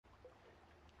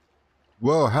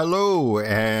Well, hello,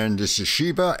 and this is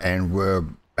Shiva, and we're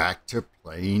back to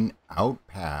playing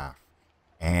Outpath.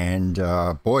 And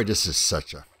boy, this is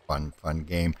such a fun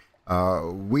game.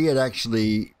 We had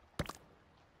actually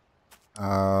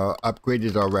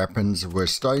upgraded our weapons. We're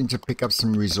starting to pick up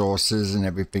some resources and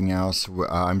everything else.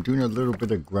 I'm doing a little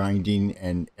bit of grinding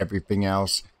and everything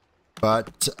else.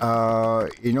 But,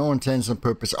 in all intents and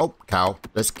purposes... Oh, cow.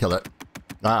 Let's kill it.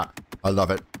 Ah, I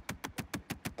love it.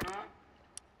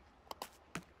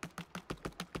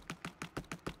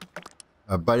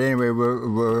 But anyway,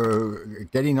 we're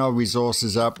getting our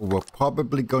resources up. We're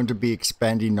probably going to be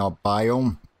expanding our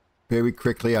biome very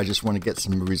quickly. I just want to get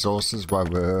some resources while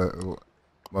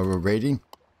we're raiding.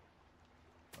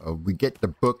 We get the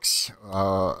books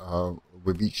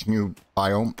with each new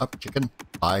biome. Up, chicken.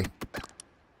 Die.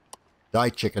 Die,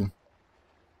 chicken.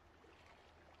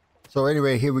 So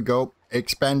anyway, here we go.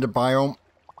 Expand the biome.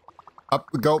 Up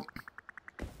we go.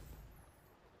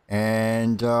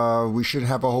 And we should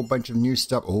have a whole bunch of new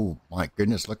stuff. Oh my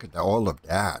goodness, look at all of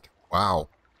that. Wow.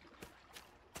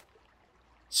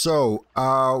 So,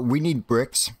 we need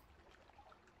bricks.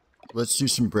 Let's do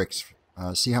some bricks.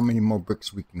 See how many more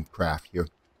bricks we can craft here.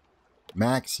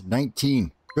 Max,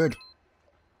 19. Good.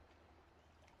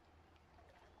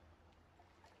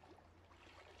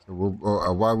 So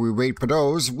while we wait for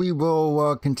those, we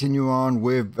will continue on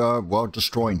with, well,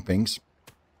 destroying things.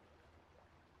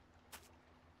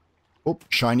 Oh,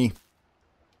 shiny.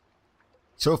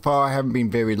 So far, I haven't been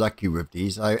very lucky with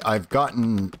these. I've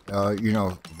gotten, you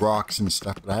know, rocks and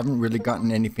stuff, but I haven't really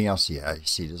gotten anything else. Yeah, you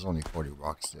see, there's only 40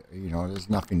 rocks there. You know, there's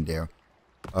nothing there.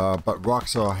 But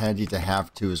rocks are handy to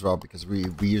have, too, as well, because we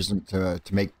use them to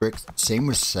make bricks. Same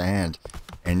with sand.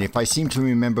 And if I seem to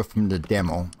remember from the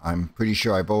demo, I'm pretty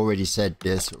sure I've already said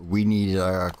this, we need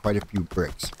quite a few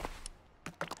bricks.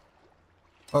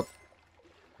 Oh,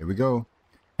 here we go.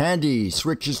 Handy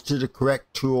switches to the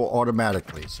correct tool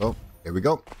automatically. So, here we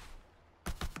go.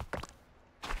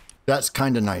 That's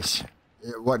kind of nice.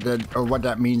 What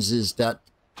that means is that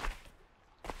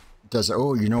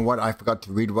oh, you know what? I forgot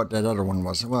to read what that other one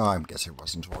was. Well, I guess it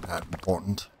wasn't all that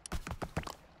important.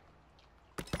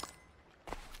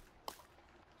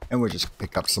 And we'll just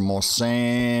pick up some more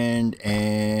sand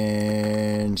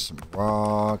and some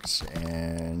rocks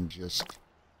and just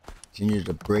continue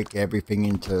to break everything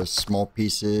into small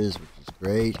pieces, which is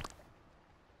great.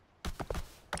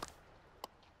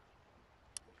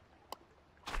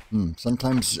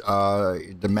 Sometimes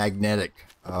the magnetic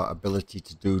ability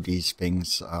to do these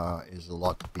things is a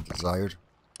lot to be desired.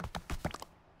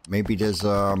 Maybe there's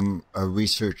a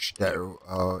research that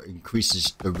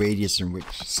increases the radius in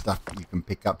which stuff you can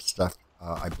pick up stuff.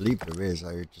 I believe there is.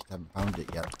 I just haven't found it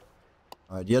yet.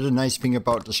 The other nice thing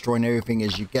about destroying everything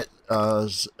is you get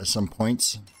some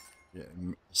points.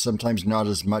 Sometimes not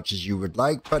as much as you would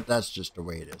like, but that's just the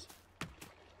way it is.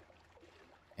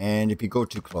 And if you go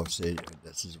too close,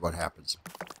 this is what happens.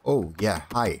 Oh, yeah,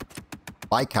 hi.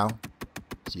 Bye, cow.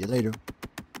 See you later.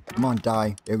 Come on,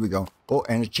 die. There we go. Oh,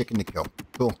 and a chicken to kill.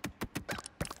 Cool.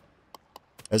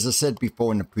 As I said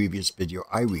before in the previous video,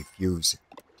 I refuse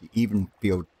to even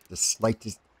feel the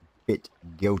slightest bit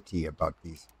guilty about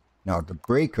these. Now, the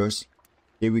breakers,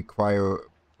 they require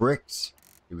bricks,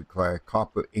 they require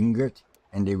copper ingot,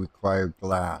 and they require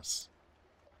glass.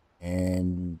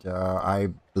 And I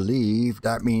believe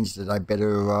that means that I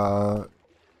better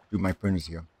do my furnace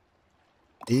here.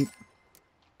 Deep.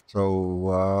 So,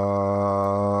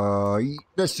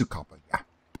 let's do copper, yeah.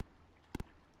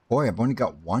 Boy, I've only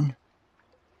got one.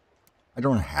 I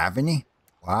don't have any.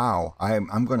 Wow,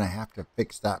 I'm going to have to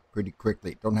fix that pretty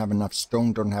quickly. Don't have enough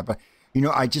stone, don't have a... You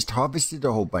know, I just harvested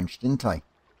a whole bunch, didn't I?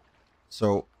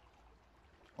 So,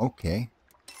 okay.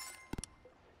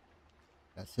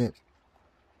 That's it.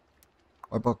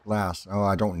 What about glass? Oh,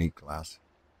 I don't need glass.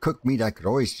 Cooked meat, I could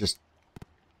always just...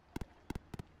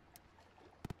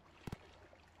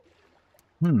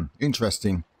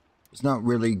 Interesting. It's not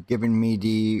really giving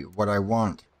me what I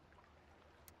want.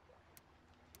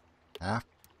 Half.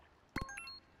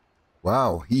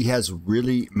 Wow, he has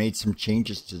really made some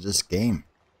changes to this game.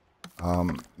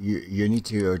 You need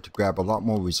to grab a lot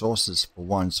more resources for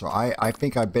one. So I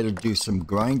think I better do some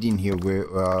grinding here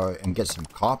and get some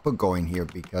copper going here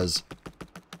because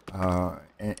rocks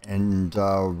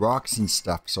and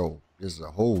stuff. So there's a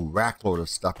whole rack load of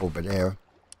stuff over there.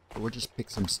 So we'll just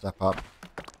pick some stuff up.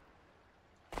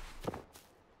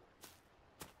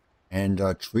 And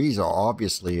trees are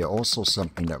obviously also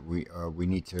something that we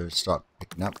need to start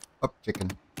picking up. Up,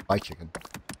 chicken. Bye, chicken.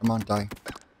 Come on, die.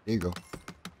 There you go.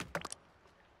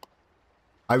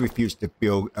 I refuse to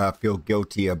feel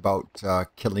guilty about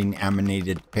killing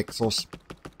animated pixels.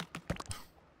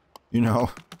 You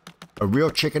know, a real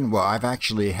chicken. Well, I've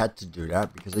actually had to do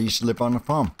that because I used to live on a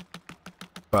farm.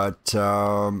 But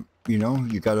you know,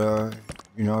 you gotta,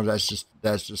 you know, that's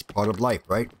just part of life,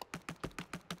 right?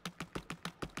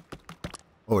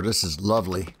 Oh, this is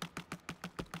lovely.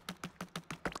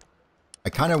 I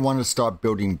kind of want to start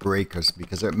building breakers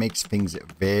because it makes things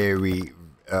very,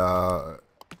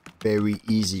 very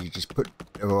easy. You just put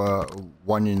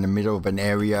one in the middle of an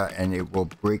area and it will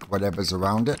break whatever's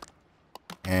around it.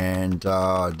 And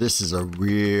this is a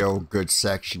real good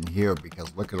section here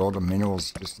because look at all the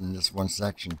minerals just in this one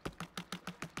section.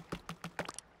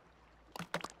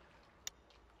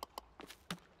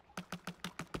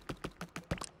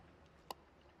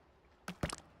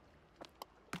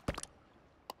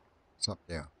 What's up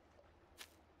there?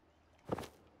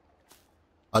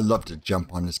 I love to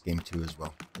jump on this game too as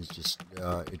well. It's just,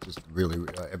 it just really,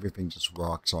 everything just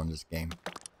rocks on this game.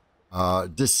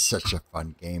 This is such a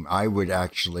fun game. I would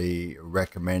actually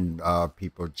recommend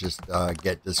people just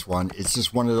get this one. It's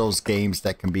just one of those games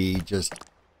that can be just,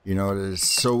 you know, it's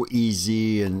so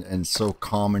easy and so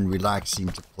calm and relaxing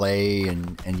to play,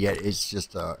 and yet it's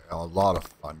just a lot of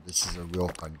fun. This is a real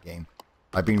fun game.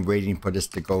 I've been waiting for this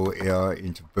to go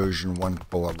into version 1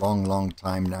 for a long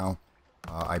time now.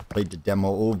 I played the demo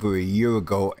over a year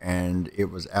ago and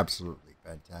it was absolutely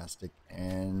fantastic,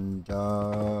 and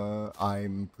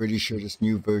I'm pretty sure this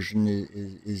new version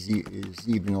is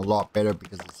even a lot better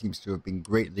because it seems to have been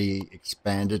greatly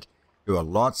expanded. There are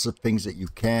lots of things that you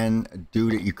can do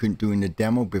that you couldn't do in the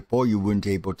demo. Before, you weren't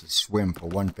able to swim, for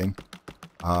one thing.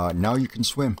 Now you can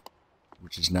swim,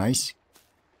 which is nice.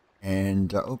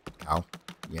 And oh, cow,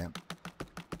 yeah.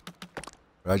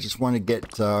 But I just want to get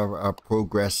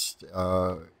progress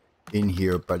in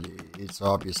here, but it's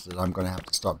obvious that I'm going to have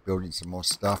to start building some more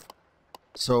stuff.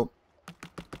 So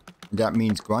that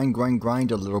means grind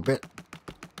a little bit.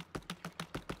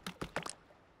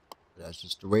 That's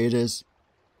just the way it is.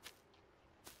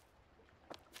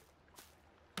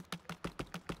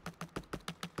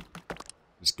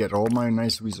 Just get all my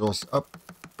nice resources up.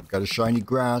 Got a shiny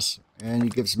grass, and he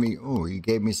gives me, oh, he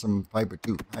gave me some fiber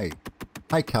too.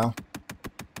 Hi cow.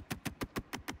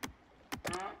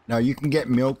 Now you can get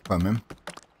milk from him,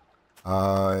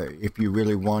 if you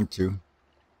really want to.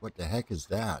 What the heck is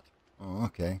that? Oh,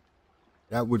 okay.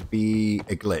 That would be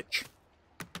a glitch,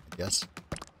 I guess.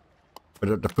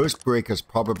 But the first break is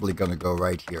probably going to go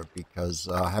right here because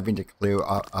having to clear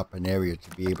up an area to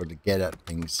be able to get at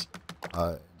things,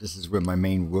 this is where my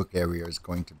main work area is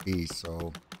going to be,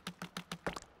 so...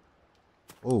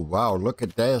 Oh, wow, look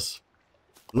at this.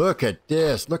 Look at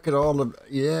this. Look at all of...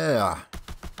 Yeah.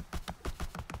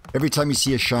 Every time you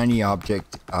see a shiny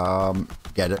object,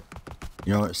 get it.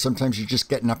 You know, sometimes you just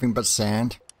get nothing but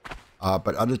sand.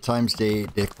 But other times they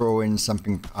throw in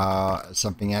something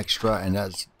something extra, and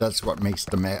that's what makes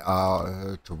them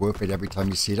to worth it every time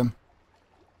you see them.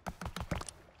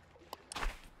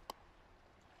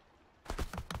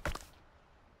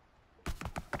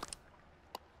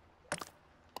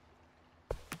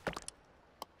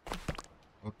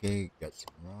 Okay, get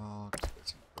some rocks, get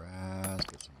some grass,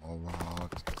 get some more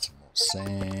rocks, get some more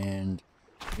sand,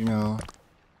 you know.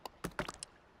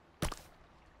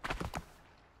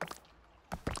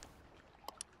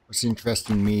 What's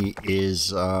interesting me is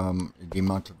the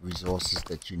amount of resources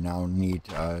that you now need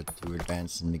to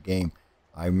advance in the game.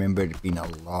 I remember it being a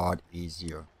lot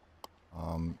easier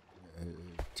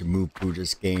to move through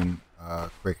this game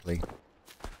quickly.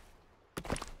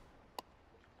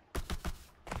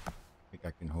 I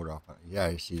can hold off. Yeah,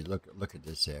 you see, look at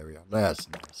this area. That's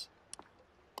nice.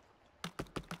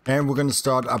 And we're going to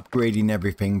start upgrading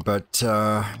everything, but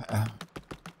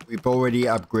we've already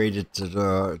upgraded to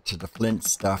the flint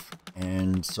stuff,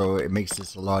 and so it makes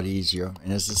this a lot easier.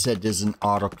 And as I said, there's an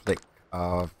auto click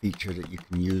feature that you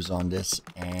can use on this,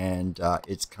 and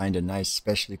it's kind of nice,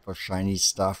 especially for shiny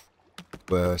stuff,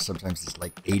 where sometimes it's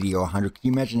like 80 or 100. Can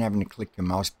you imagine having to click your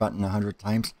mouse button 100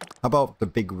 times? How about the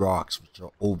big rocks, which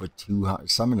are over 200?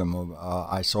 Some of them,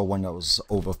 I saw one that was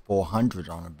over 400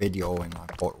 on a video, and I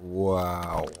thought,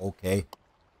 wow, okay.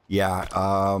 Yeah,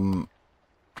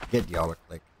 get the auto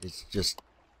click. It's just,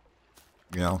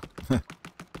 you know, will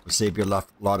save you a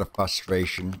lot of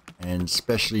frustration, and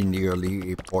especially in the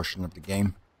early portion of the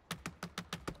game.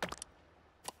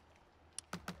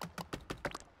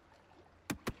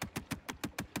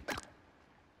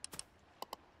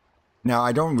 Now,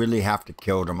 I don't really have to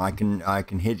kill them. I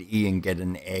can hit E and get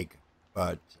an egg,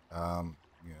 but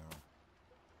you know,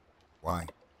 why?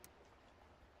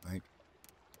 Right?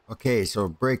 Okay, so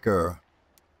breaker.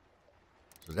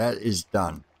 So that is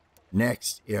done.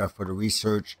 Next, for the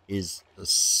research is the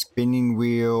spinning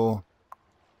wheel.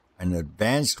 an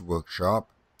advanced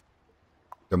workshop,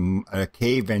 a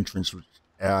cave entrance, which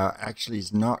actually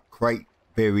is not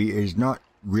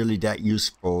really that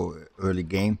useful early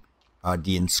game.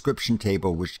 The inscription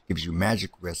table, which gives you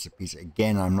magic recipes.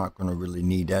 Again, I'm not going to really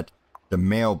need that. The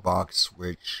mailbox,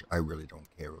 which I really don't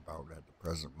care about at the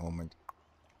present moment.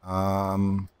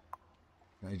 Can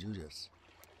I do this?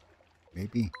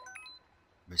 Maybe.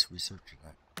 Let's research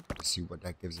that. Let's see what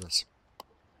that gives us.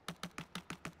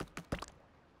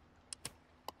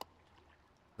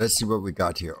 Let's see what we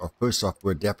got here. Oh, first off,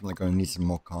 we're definitely going to need some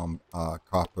more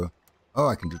copper. Oh,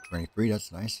 I can do 23.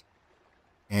 That's nice.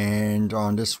 And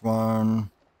on this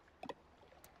one,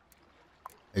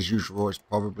 as usual, it's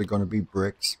probably going to be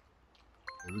bricks.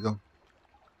 There we go.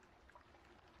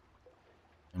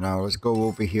 And now let's go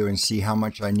over here and see how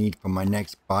much I need for my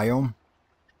next biome.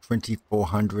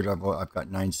 2,400. I've got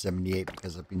 978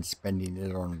 because I've been spending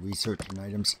it on researching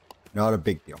items. Not a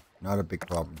big deal. Not a big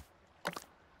problem.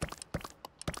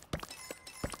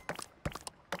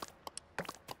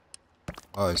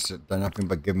 Oh, it's done nothing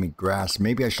but give me grass.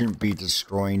 Maybe I shouldn't be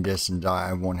destroying this and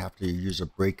I won't have to use a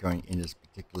breaker in this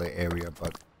particular area,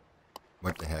 but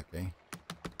what the heck, eh?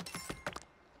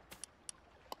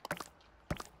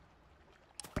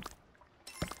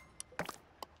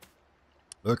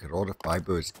 Look at all the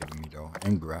fiber it's giving me though,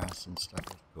 and grass and stuff.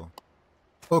 That's cool.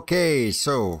 Okay,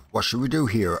 so what should we do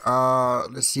here?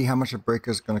 Let's see how much a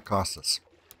breaker is going to cost us.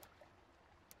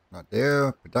 Not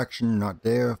there. Production, not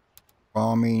there.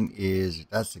 Farming is,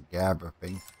 that's a gather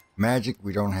thing. Magic,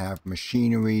 we don't have.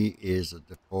 Machinery is a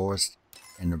deforest.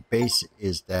 And the base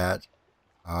is that,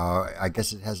 I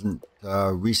guess it hasn't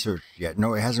researched yet.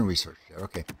 No, it hasn't researched yet.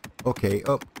 Okay. Okay,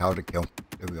 oh, how to kill.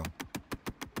 There we go.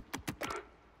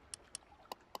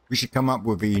 We should come up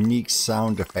with a unique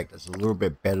sound effect that's a little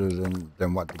bit better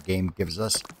than what the game gives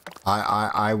us.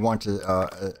 I want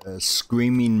a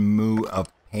screaming moo of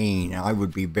pain. I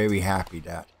would be very happy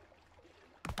that.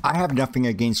 I have nothing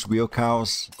against real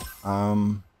cows.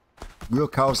 Real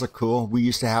cows are cool. We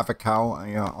used to have a cow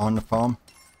on the farm.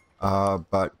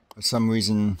 But for some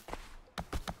reason,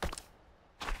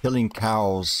 killing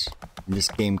cows in this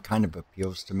game kind of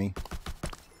appeals to me.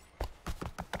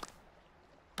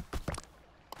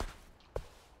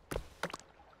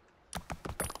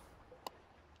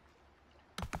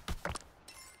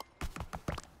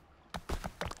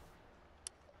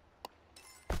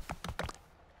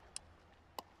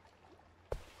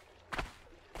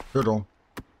 Turtle.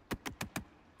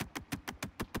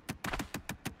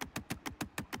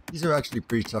 These are actually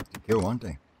pretty tough to kill, aren't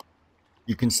they?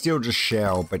 You can still just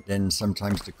shell, but then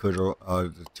sometimes the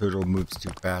turtle moves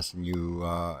too fast and you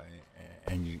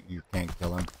can't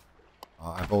kill him.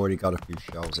 I've already got a few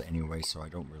shells anyway, so I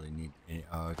don't really need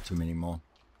too many more.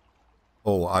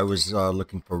 Oh, I was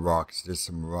looking for rocks. There's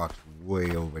some rocks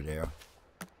way over there.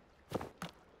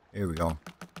 Here we go.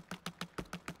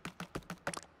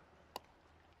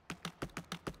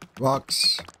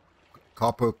 Rocks,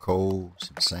 copper, coal,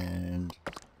 some sand,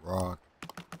 rock.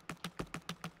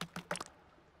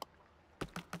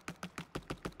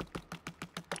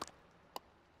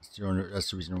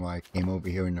 That's the reason why I came over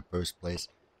here in the first place.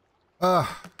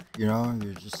 You know,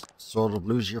 you just sort of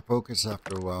lose your focus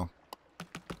after a while.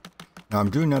 Now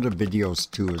I'm doing other videos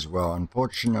too as well.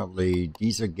 Unfortunately,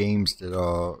 these are games that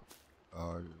are,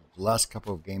 the last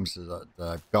couple of games that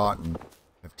I've gotten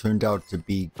have turned out to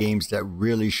be games that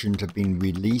really shouldn't have been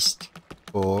released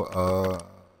for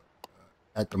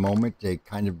at the moment. They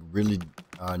kind of really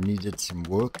needed some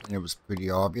work, and it was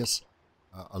pretty obvious.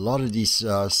 A lot of these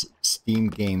Steam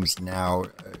games now,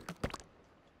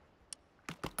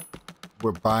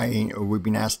 we've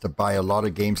been asked to buy a lot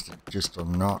of games that just are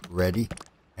not ready,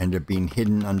 and they're being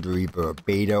hidden under either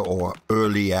beta or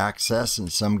early access.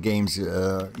 And some games,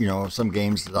 you know, some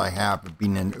games that I have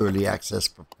been in early access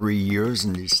for 3 years,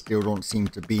 and they still don't seem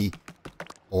to be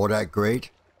all that great.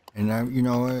 And you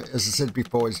know, as I said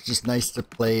before, it's just nice to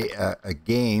play a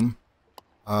game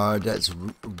that's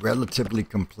relatively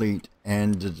complete.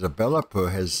 And the developer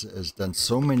has done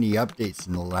so many updates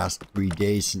in the last 3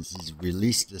 days since he's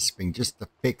released this thing, just to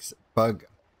fix bug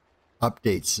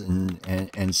updates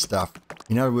and stuff.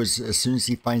 In other words, as soon as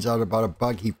he finds out about a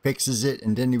bug, he fixes it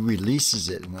and then he releases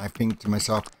it. And I think to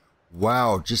myself,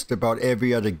 wow, just about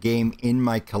every other game in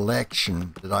my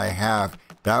collection that I have,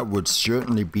 that would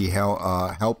certainly be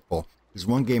helpful. There's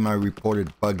one game I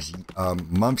reported bugs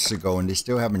months ago, and they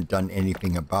still haven't done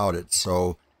anything about it.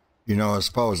 So, you know, as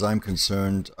far as I'm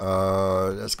concerned,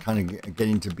 that's kind of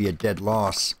getting to be a dead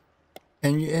loss.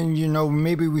 And you know,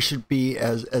 maybe we should be,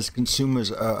 as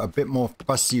consumers, a bit more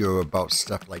fussier about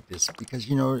stuff like this, because,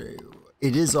 you know,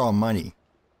 it is our money.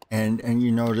 And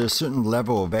you know, there's a certain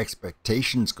level of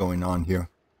expectations going on here.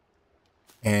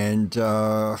 And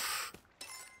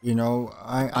you know,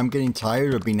 I'm getting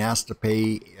tired of being asked to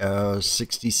pay $60,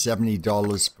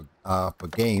 $70 for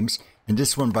games. And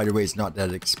this one, by the way, is not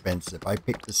that expensive. I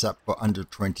picked this up for under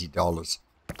 $20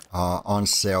 on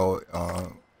sale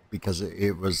because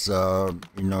it was,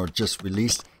 you know, just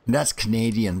released. And that's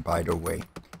Canadian, by the way.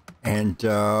 And,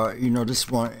 you know, this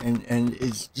one, and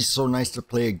it's just so nice to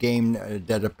play a game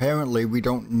that apparently we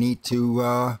don't need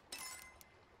to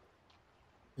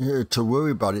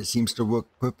worry about. It seems to work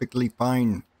perfectly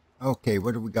fine. Okay,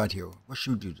 what do we got here? What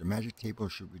should we do? The magic table, or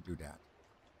should we do that?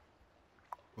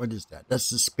 What is that?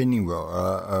 That's the spinning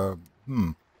wheel.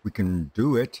 We can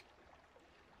do it.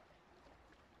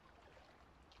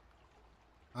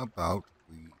 How about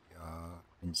we,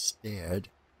 instead,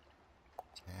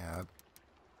 tab.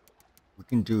 We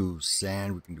can do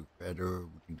sand, we can do feather,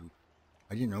 we can do...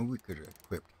 I didn't know we could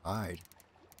equip hide.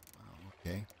 Wow,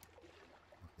 okay.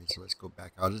 Okay, so let's go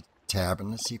back out of the tab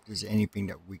and let's see if there's anything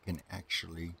that we can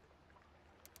actually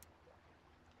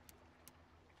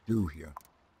do here.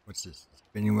 What's this?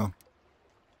 Spinning wheel?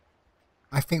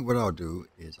 I think what I'll do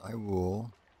is I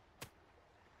will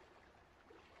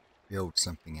build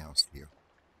something else here.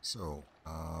 So,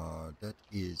 that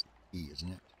is E,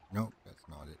 isn't it? No, that's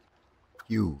not it.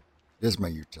 Q. There's my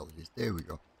utilities. There we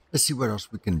go. Let's see what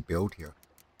else we can build here.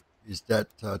 Is that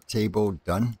table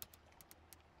done?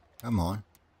 Come on.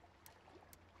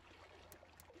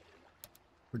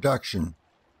 Production.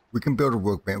 We can build a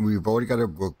workbench. We've already got a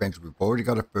workbench. We've already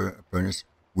got a furnace.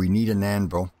 We need an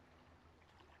anvil.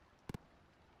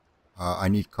 I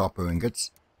need copper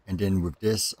ingots. And then with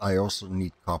this, I also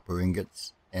need copper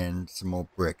ingots and some more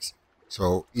bricks.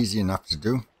 So easy enough to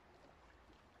do.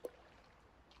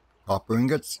 Copper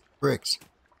ingots, bricks.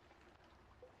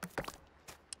 There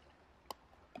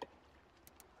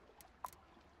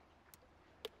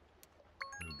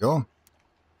we go.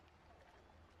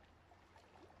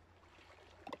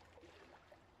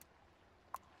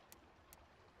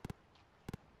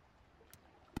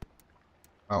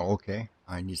 Oh, okay.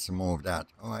 I need some more of that.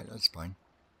 All right, that's fine.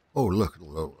 Oh, look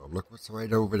what's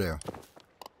right over there.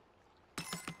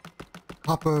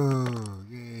 Copper!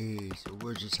 Yay! So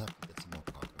we'll just have to get some more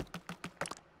copper.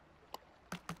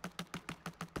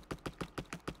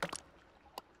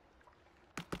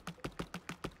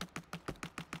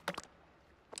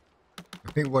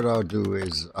 I think what I'll do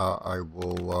is I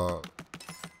will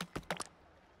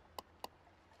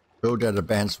build that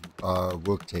advanced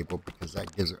work table because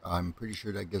that gives, I'm pretty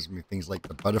sure that gives me things like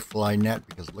the butterfly net,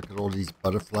 because look at all these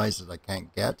butterflies that I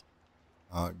can't get.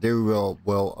 There will,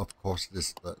 well, of course,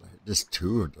 this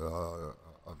two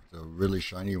of the really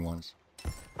shiny ones.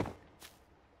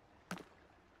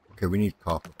 Okay, we need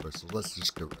copper first, so let's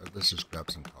just grab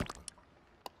some copper.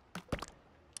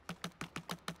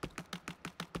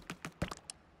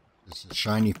 This is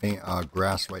shiny thing,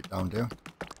 grass right down there.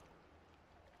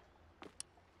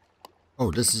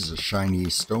 Oh, this is a shiny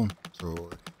stone, so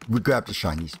we grab the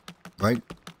shinies, right?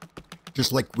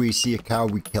 Just like we see a cow,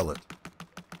 we kill it.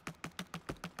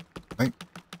 Right?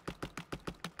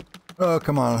 Oh,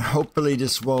 come on. Hopefully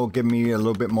this will give me a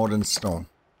little bit more than stone.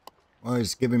 Well,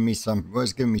 it's giving me some. Well,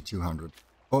 it's giving me 200.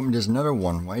 Oh, and there's another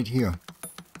one right here.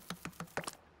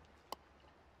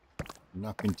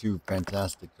 Nothing too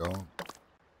fantastic, though.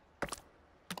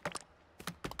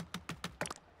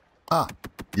 Ah,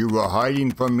 you were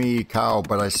hiding from me, cow,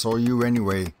 but I saw you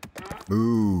anyway.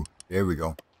 Moo. There we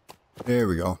go. There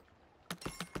we go.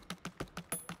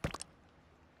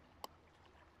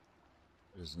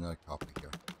 There's another copper here.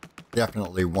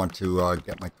 Definitely want to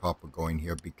get my copper going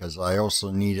here because I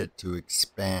also need it to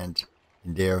expand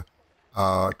in there.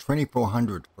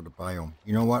 2400 for the biome.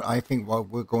 You know what? I think what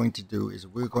we're going to do is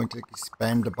we're going to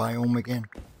expand the biome again.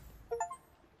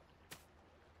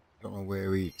 Don't know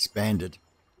where he expanded,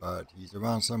 but he's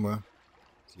around somewhere.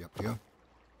 Is he up here?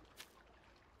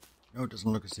 No, it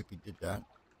doesn't look as if he did that.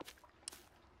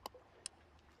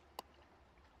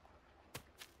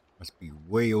 Must be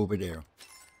way over there.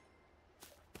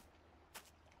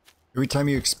 Every time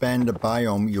you expand the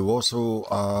biome, you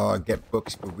also get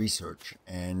books for research,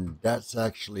 and that's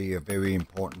actually a very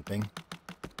important thing.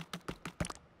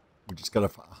 We just gotta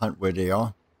hunt where they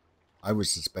are. I would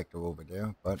suspect they're over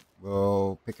there, but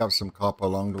we'll pick up some copper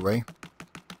along the way.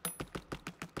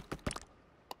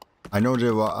 I know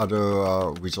there are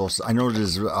other resources. I know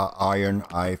there's iron.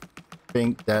 I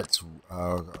think that's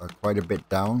quite a bit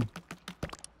down.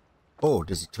 Oh,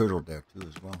 there's a turtle there too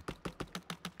as well.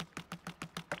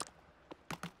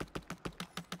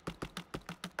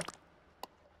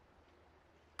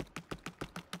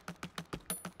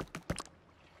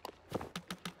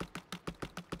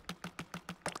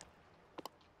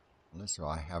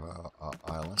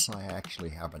 Unless I actually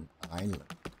have an island.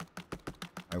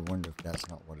 I wonder if that's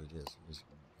not what it is.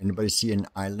 Anybody see an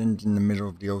island in the middle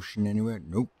of the ocean anywhere?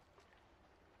 Nope.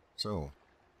 So,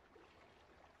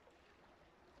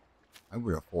 I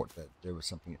would have thought that there was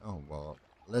something. Oh, well,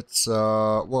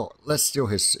 let's steal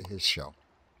his shell.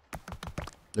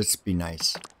 Let's be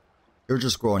nice. He'll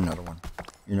just grow another one,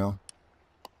 you know?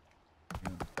 Yeah.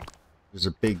 There's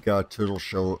a big turtle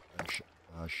shell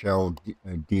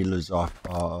dealers off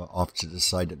to the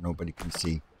side that nobody can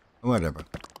see. Whatever.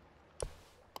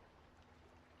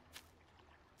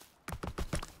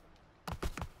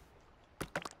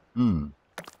 Okay,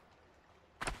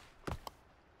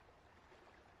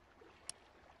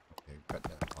 got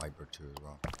that fiber too as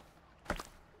well.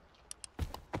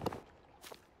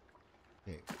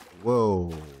 Okay,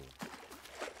 whoa.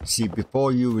 See,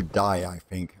 before you would die, I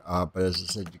think. But as I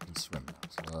said, you can swim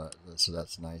now, so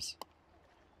that's nice.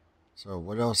 So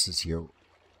what else is here?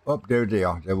 Oh, there they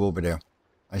are. They're over there.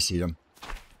 I see them.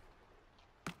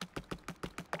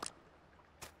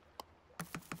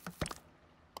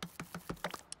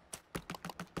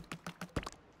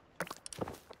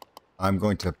 I'm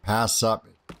going to pass up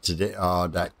today.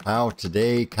 That cow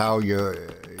today. Cow,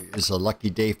 it's a lucky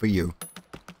day for you.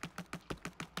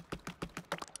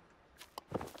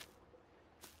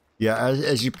 Yeah,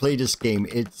 as you play this game,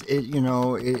 it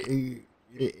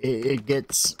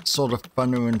gets sort of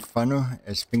funner and funner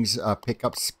as things pick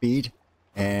up speed,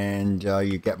 and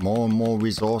you get more and more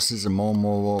resources and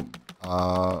more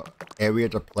area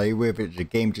to play with. The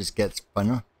game just gets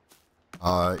funner.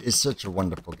 It's such a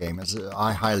wonderful game.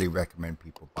 I highly recommend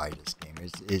people buy this game.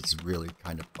 It's really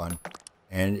kind of fun,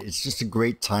 and it's just a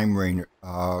great time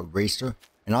racer.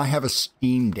 And I have a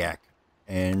Steam Deck,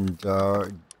 and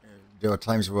there are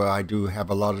times where I do have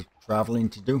a lot of traveling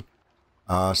to do.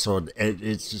 So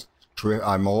it's just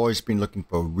I'm always been looking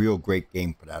for a real great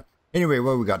game for that. Anyway,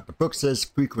 what we got? The book says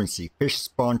frequency. Fish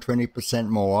spawn 20%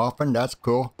 more often. That's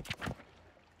cool.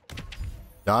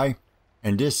 Die.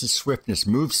 And this is swiftness.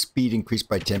 Move speed increased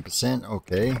by 10%.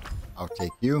 Okay, I'll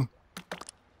take you.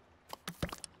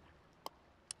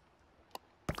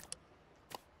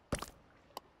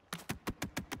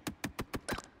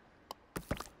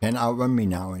 Can't outrun me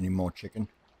now anymore, chicken.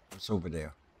 What's over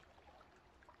there?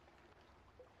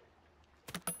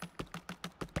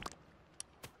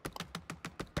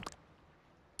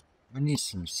 I need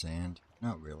some sand.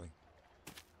 Not really.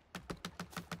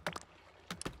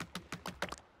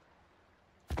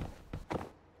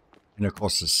 And of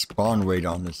course the spawn rate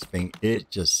on this thing,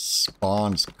 it just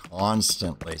spawns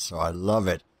constantly, so I love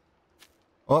it.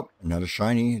 Oh, another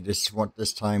shiny. This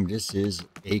time this is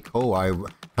a coal. I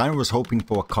kind of was hoping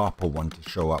for a copper one to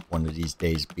show up one of these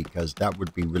days because that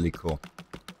would be really cool.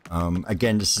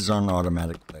 Again, this is on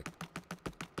automatic click.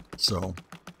 So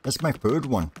that's my third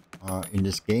one in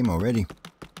this game already.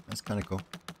 That's kind of cool.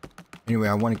 Anyway,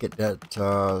 I want to get that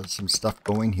some stuff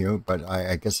going here, but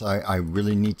I guess I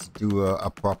really need to do a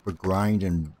proper grind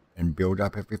and build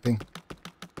up everything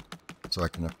so I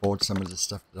can afford some of the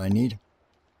stuff that I need.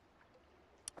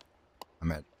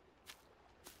 I'm at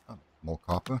more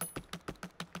copper.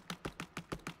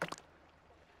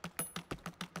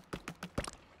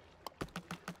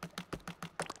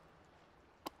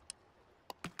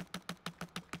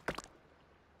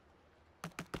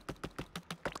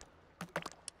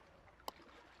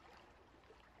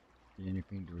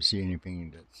 Do we see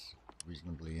anything that's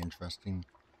reasonably interesting?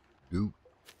 Do.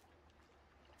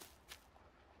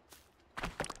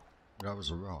 That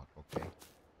was a rock, okay.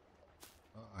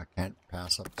 I can't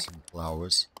pass up some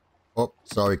flowers. Oh,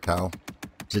 sorry, cow.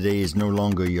 Today is no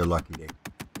longer your lucky day.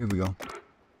 Here we go.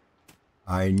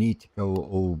 I need to go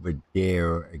over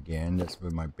there again. That's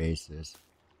where my base is.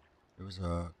 There was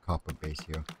a copper base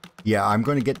here. Yeah, I'm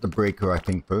going to get the breaker, I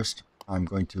think, first. I'm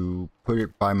going to put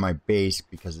it by my base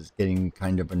because it's getting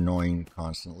kind of annoying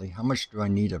constantly. How much do I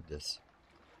need of this?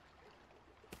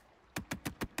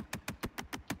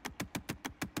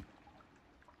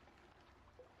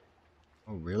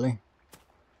 Oh, really?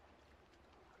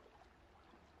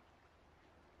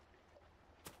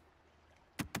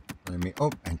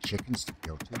 Oh, and chickens to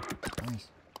kill too. Nice.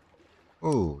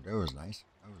 Oh, that was nice.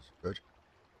 That was good.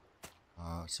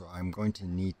 So I'm going to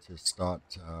need to start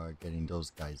getting those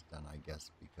guys done, I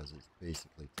guess, because it's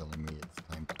basically telling me it's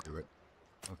time to do it.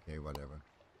 Okay, whatever.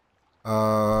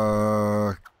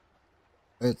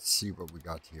 Let's see what we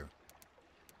got here.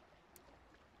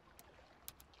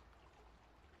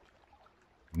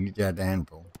 We need that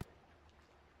anvil.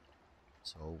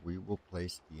 So we will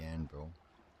place the anvil.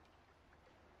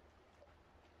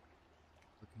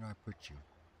 Where can I put you?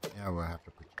 Yeah, we'll have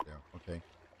to put you there. Okay.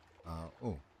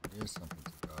 Oh, there's something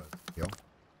to kill.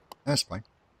 That's fine.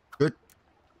 Good.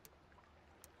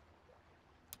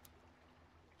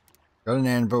 Got an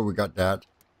anvil, we got that.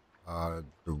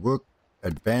 The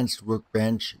advanced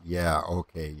workbench. Yeah,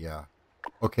 okay, yeah.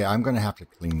 Okay, I'm gonna have to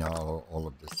clean all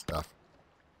of this stuff.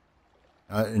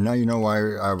 Now you know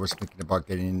why I was thinking about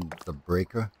getting the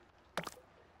breaker.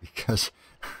 Because,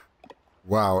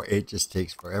 wow, it just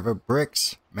takes forever.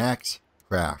 Bricks, max,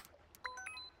 craft.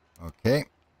 Okay.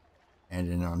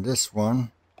 And then on this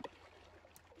one,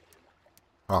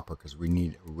 copper, because we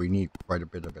need quite a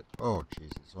bit of it. Oh,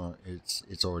 jeez,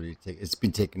 it's already it's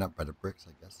been taken up by the bricks,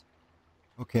 I guess.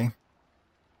 Okay.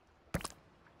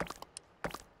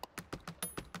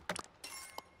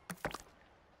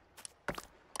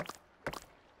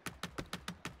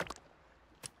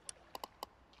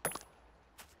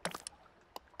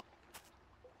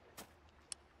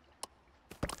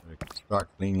 Start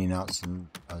cleaning out some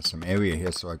area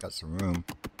here, so I got some room.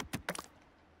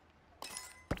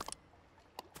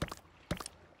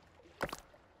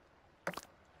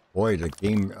 Boy, the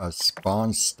game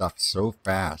spawns stuff so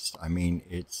fast. I mean,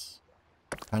 it's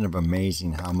kind of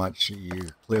amazing how much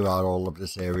you clear out all of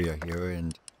this area here.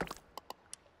 And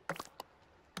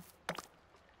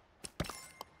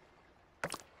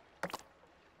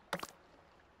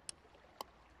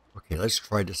okay, let's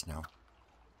try this now.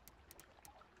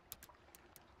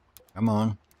 Come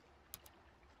on.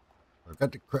 I've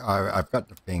got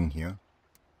the thing here.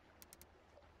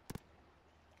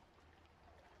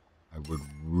 I would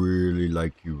really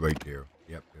like you right there.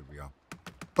 Yep, there we are.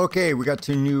 Okay, we got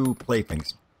 2 new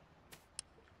playthings.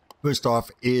 First off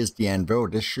is the anvil.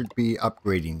 This should be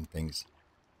upgrading things.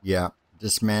 Yeah,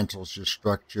 dismantles your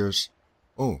structures.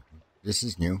 Oh, this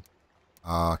is new.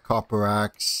 Copper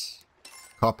axe,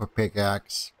 copper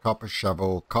pickaxe, copper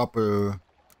shovel, copper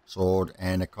sword,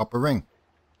 and a copper ring.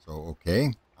 So,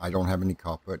 okay. I don't have any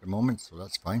copper at the moment, so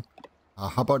that's fine.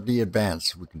 How about the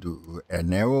advance? We can do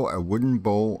an arrow, a wooden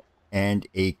bow, and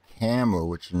a camera,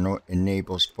 which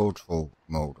enables photo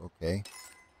mode. Okay.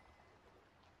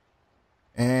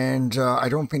 And I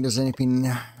don't think there's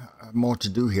anything more to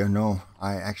do here. No,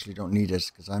 I actually don't need this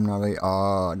because I'm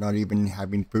not even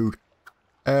having food.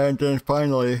 And then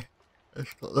finally,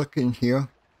 let's look in here.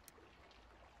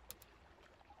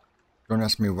 Don't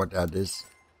ask me what that is.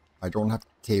 I don't have the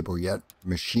table yet.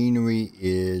 Machinery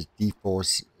is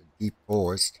deforest.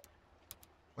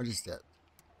 What is that?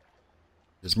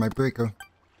 This is my breaker.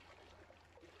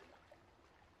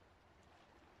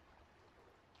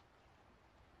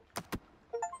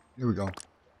 Here we go.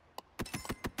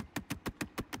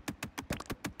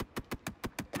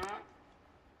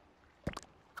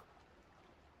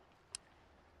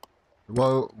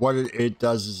 Well, what it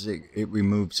does is it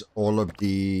removes all of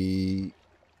the...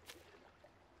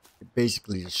 It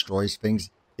basically destroys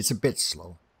things. It's a bit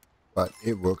slow, but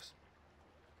it works.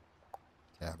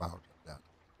 Tab out of that.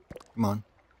 Come on.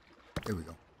 There we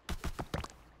go.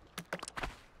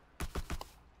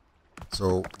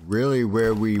 So really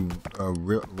where we,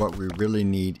 what we really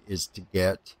need is to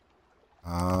get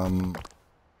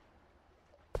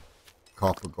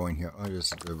copper going here. Oh, there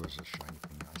was a shiny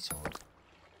thing. I saw it.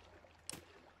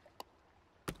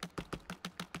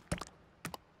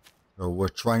 So we're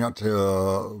trying not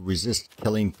to resist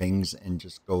killing things and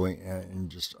just going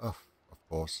and just, of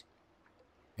course.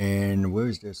 And where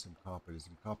is there some copper? There's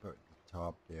some copper at the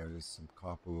top there. There's some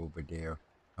copper over there.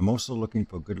 I'm also looking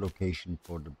for a good location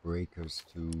for the breakers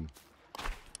to,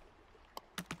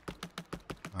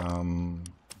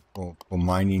 for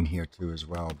mining here too as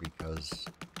well, because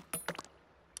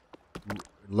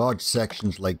large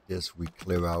sections like this we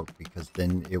clear out because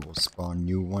then it will spawn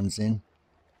new ones in.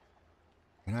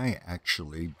 Can I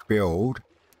actually build?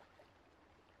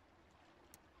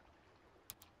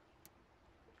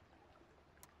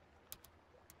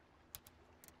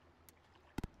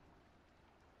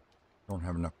 Don't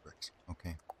have enough bricks.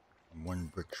 Okay. I'm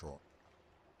 1 brick short.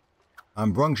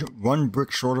 I'm 1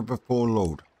 brick short of a full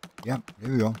load. Yep,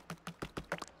 there we go.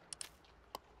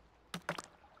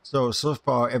 So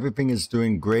far everything is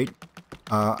doing great.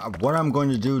 What I'm going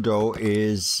to do though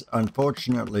is,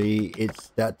 unfortunately, it's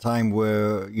that time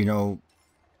where, you know,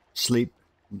 sleep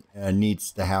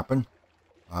needs to happen.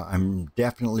 I'm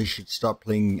definitely should stop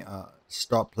playing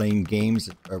games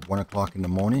at 1 o'clock in the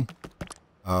morning.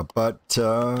 But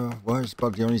well, it's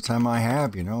about the only time I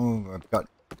have, you know. I've got,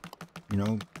 you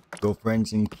know,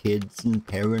 girlfriends and kids and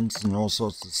parents and all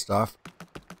sorts of stuff.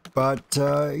 But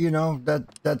you know,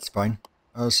 that's fine.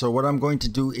 So what I'm going to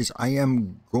do is I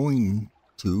am going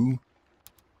to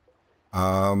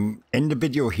end the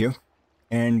video here,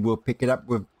 and we'll pick it up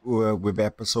with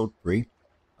episode 3.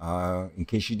 In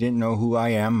case you didn't know who I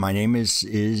am, my name is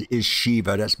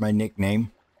Shiva. That's my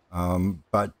nickname.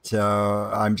 But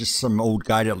I'm just some old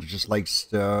guy that just likes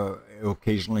to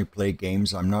occasionally play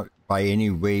games. I'm not by any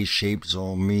way, shapes,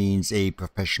 or means a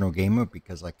professional gamer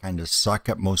because I kind of suck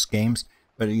at most games.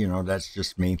 But you know, that's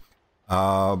just me.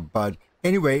 But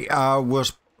anyway,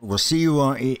 we'll see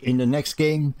you in the next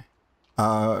game,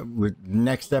 with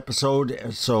next episode.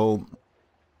 So,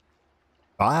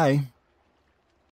 bye.